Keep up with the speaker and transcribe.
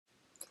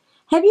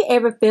Have you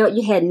ever felt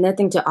you had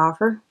nothing to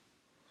offer?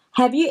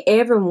 Have you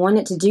ever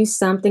wanted to do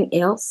something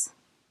else?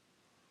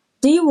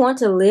 Do you want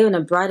to live in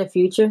a brighter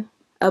future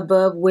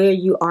above where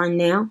you are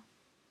now?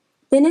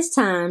 Then it's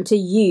time to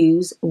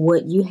use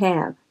what you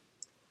have.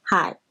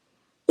 Hi,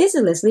 this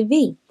is Leslie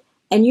V,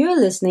 and you're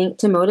listening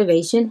to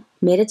Motivation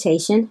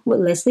Meditation with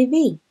Leslie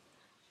V.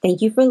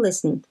 Thank you for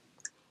listening.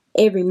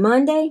 Every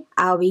Monday,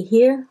 I'll be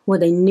here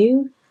with a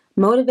new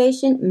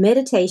Motivation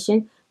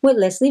Meditation with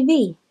Leslie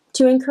V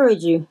to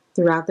encourage you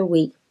throughout the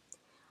week.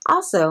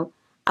 Also,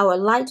 I would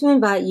like to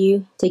invite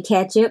you to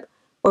catch up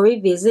or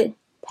revisit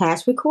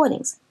past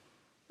recordings.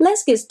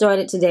 Let's get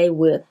started today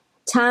with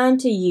time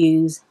to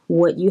use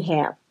what you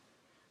have.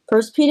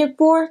 1 Peter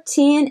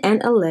 4:10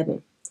 and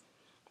 11.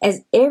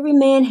 As every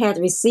man hath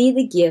received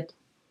the gift,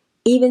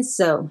 even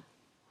so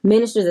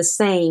minister the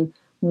same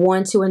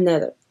one to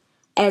another,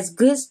 as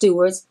good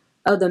stewards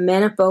of the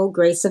manifold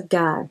grace of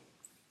God.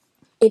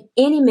 If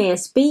any man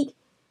speak,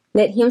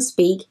 let him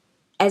speak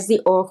as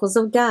the oracles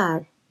of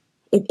God.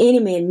 If any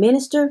man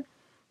minister,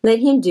 let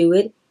him do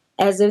it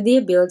as of the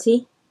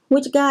ability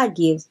which God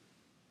gives,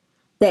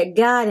 that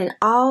God in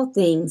all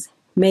things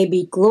may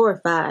be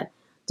glorified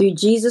through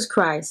Jesus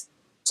Christ,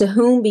 to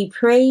whom be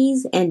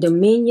praise and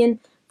dominion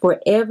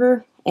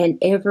forever and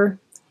ever.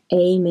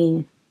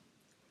 Amen.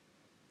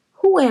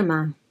 Who am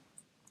I?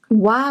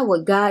 Why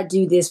would God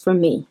do this for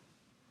me?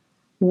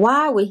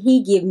 Why would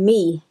He give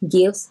me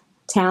gifts,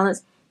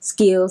 talents,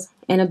 skills,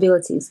 and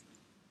abilities?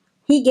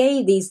 He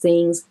gave these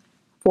things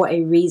for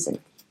a reason.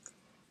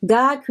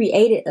 God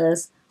created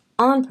us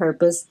on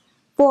purpose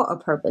for a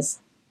purpose,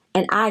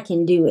 and I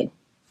can do it.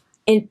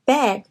 In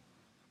fact,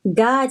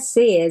 God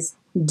says,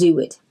 do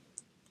it.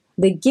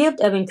 The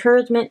gift of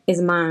encouragement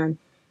is mine.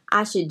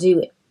 I should do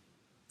it.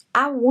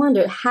 I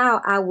wondered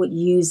how I would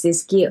use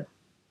this gift.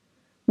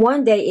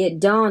 One day it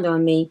dawned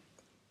on me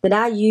that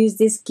I used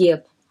this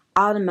gift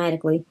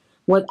automatically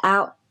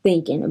without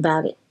thinking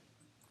about it.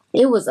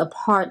 It was a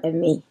part of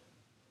me.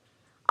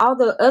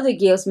 Although other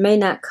gifts may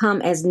not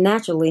come as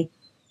naturally,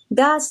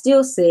 God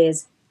still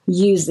says,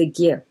 use the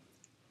gift.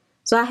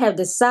 So I have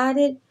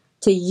decided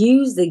to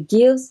use the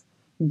gifts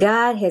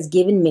God has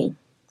given me.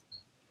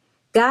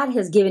 God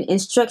has given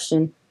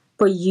instruction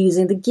for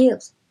using the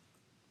gifts.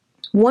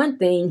 One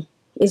thing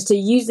is to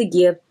use the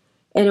gift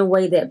in a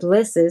way that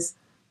blesses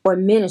or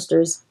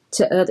ministers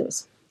to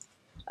others.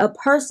 A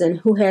person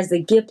who has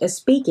the gift of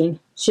speaking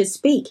should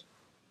speak.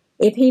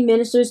 If he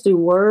ministers through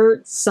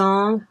word,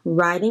 song,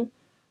 writing,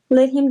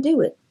 let him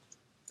do it.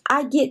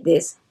 I get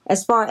this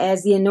as far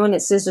as the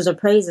Anointed Sisters of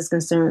Praise is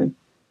concerned.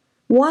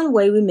 One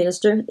way we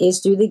minister is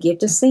through the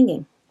gift of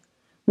singing.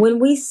 When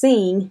we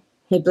sing,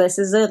 it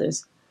blesses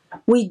others.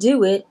 We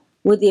do it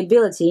with the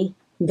ability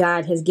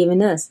God has given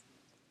us.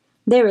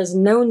 There is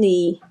no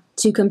need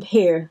to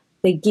compare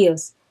the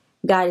gifts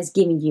God has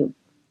given you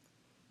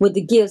with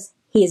the gifts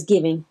He is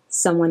giving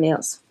someone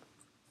else.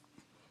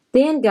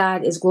 Then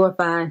God is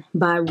glorified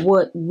by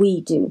what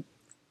we do.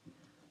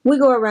 We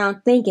go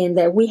around thinking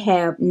that we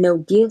have no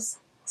gifts,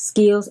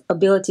 skills,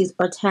 abilities,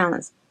 or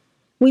talents.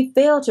 We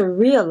fail to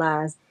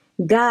realize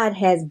God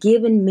has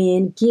given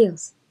men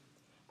gifts.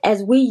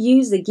 As we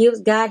use the gifts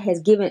God has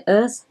given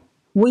us,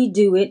 we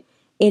do it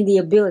in the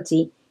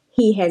ability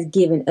He has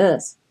given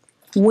us.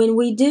 When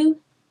we do,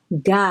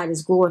 God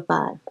is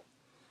glorified.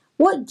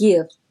 What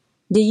gift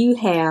do you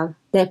have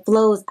that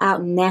flows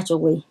out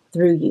naturally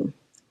through you?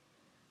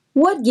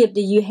 What gift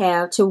do you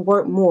have to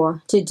work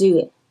more to do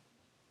it?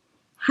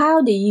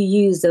 How do you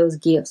use those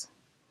gifts?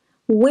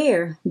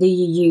 Where do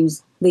you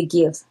use the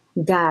gifts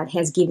God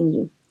has given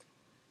you?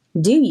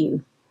 Do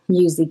you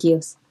use the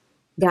gifts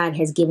God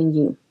has given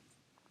you?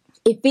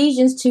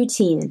 Ephesians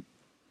 2:10.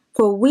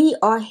 For we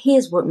are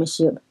His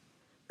workmanship,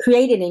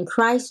 created in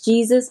Christ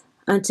Jesus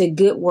unto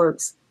good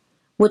works,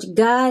 which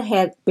God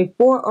hath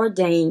before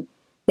ordained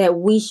that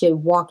we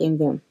should walk in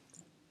them.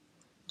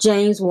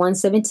 James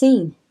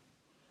 1:17.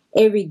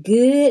 Every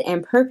good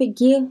and perfect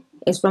gift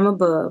is from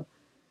above,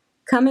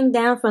 coming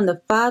down from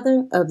the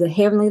Father of the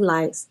heavenly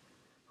lights,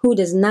 who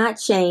does not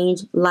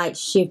change like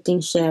shifting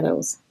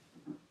shadows.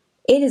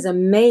 It is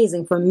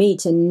amazing for me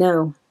to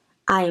know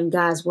I am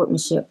God's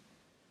workmanship.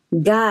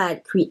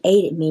 God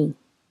created me.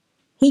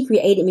 He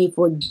created me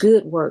for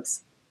good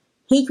works.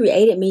 He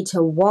created me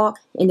to walk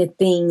in the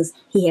things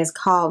He has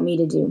called me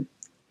to do.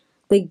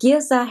 The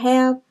gifts I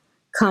have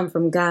come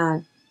from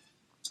God.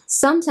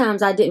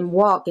 Sometimes I didn't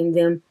walk in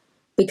them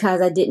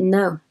because I didn't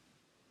know.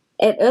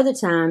 At other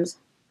times,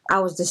 I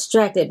was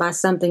distracted by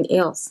something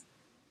else.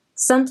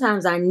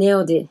 Sometimes I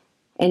nailed it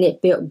and it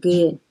felt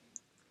good.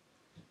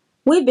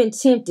 We've been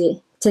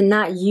tempted to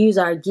not use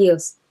our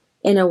gifts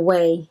in a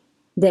way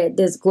that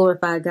does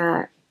glorify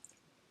God.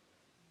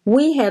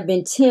 We have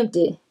been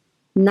tempted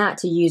not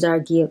to use our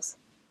gifts.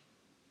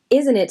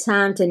 Isn't it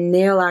time to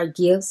nail our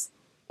gifts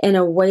in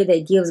a way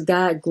that gives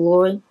God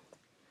glory?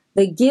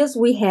 The gifts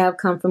we have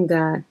come from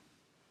God.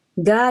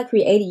 God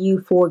created you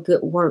for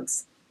good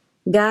works.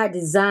 God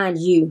designed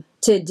you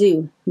to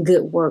do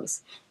good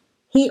works.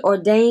 He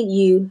ordained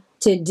you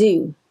to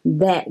do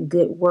that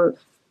good work.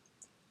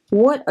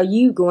 What are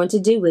you going to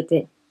do with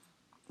it?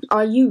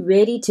 Are you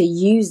ready to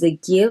use the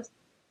gift?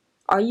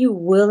 Are you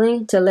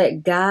willing to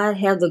let God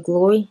have the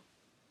glory?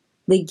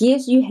 The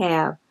gifts you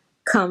have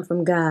come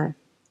from God.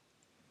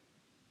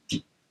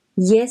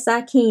 Yes,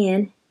 I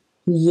can.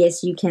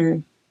 Yes, you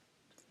can.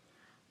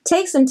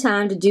 Take some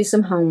time to do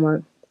some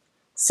homework.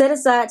 Set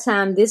aside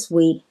time this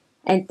week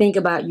and think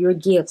about your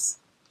gifts.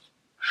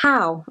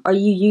 How are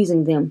you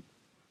using them?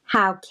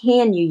 How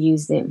can you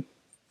use them?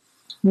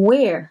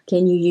 Where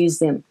can you use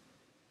them?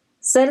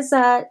 Set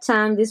aside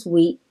time this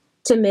week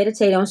to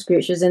meditate on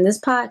scriptures in this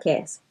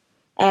podcast.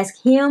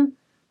 Ask Him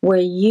where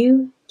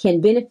you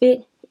can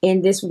benefit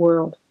in this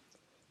world.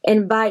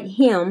 Invite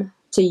Him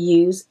to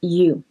use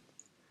you.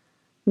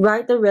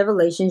 Write the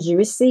revelations you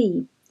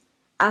receive.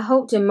 I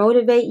hope to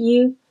motivate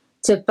you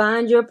to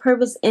find your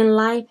purpose in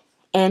life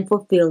and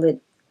fulfill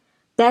it.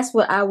 That's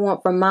what I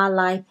want for my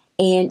life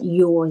and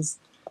yours.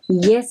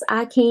 Yes,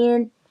 I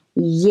can.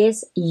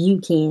 Yes, you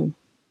can.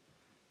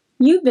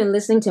 You've been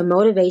listening to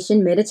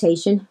Motivation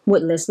Meditation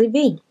with Leslie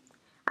V.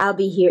 I'll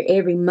be here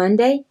every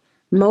Monday,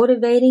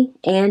 motivating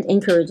and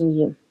encouraging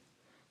you.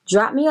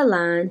 Drop me a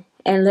line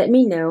and let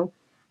me know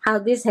how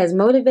this has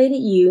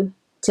motivated you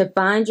to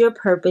find your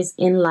purpose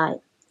in life.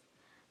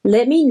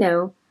 Let me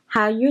know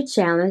how you're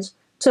challenged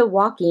to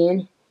walk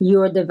in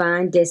your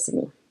divine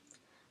destiny.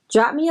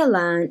 Drop me a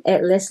line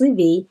at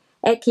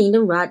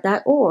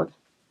lesliev@kingdomrock.org.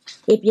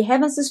 If you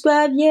haven't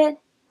subscribed yet,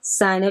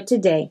 sign up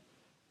today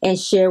and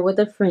share with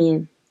a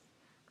friend.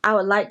 I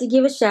would like to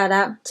give a shout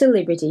out to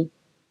Liberty.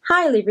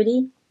 Hi,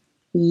 Liberty.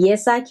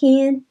 Yes, I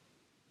can.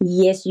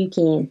 Yes, you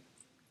can.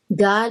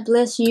 God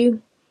bless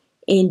you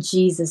in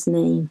Jesus'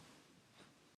 name.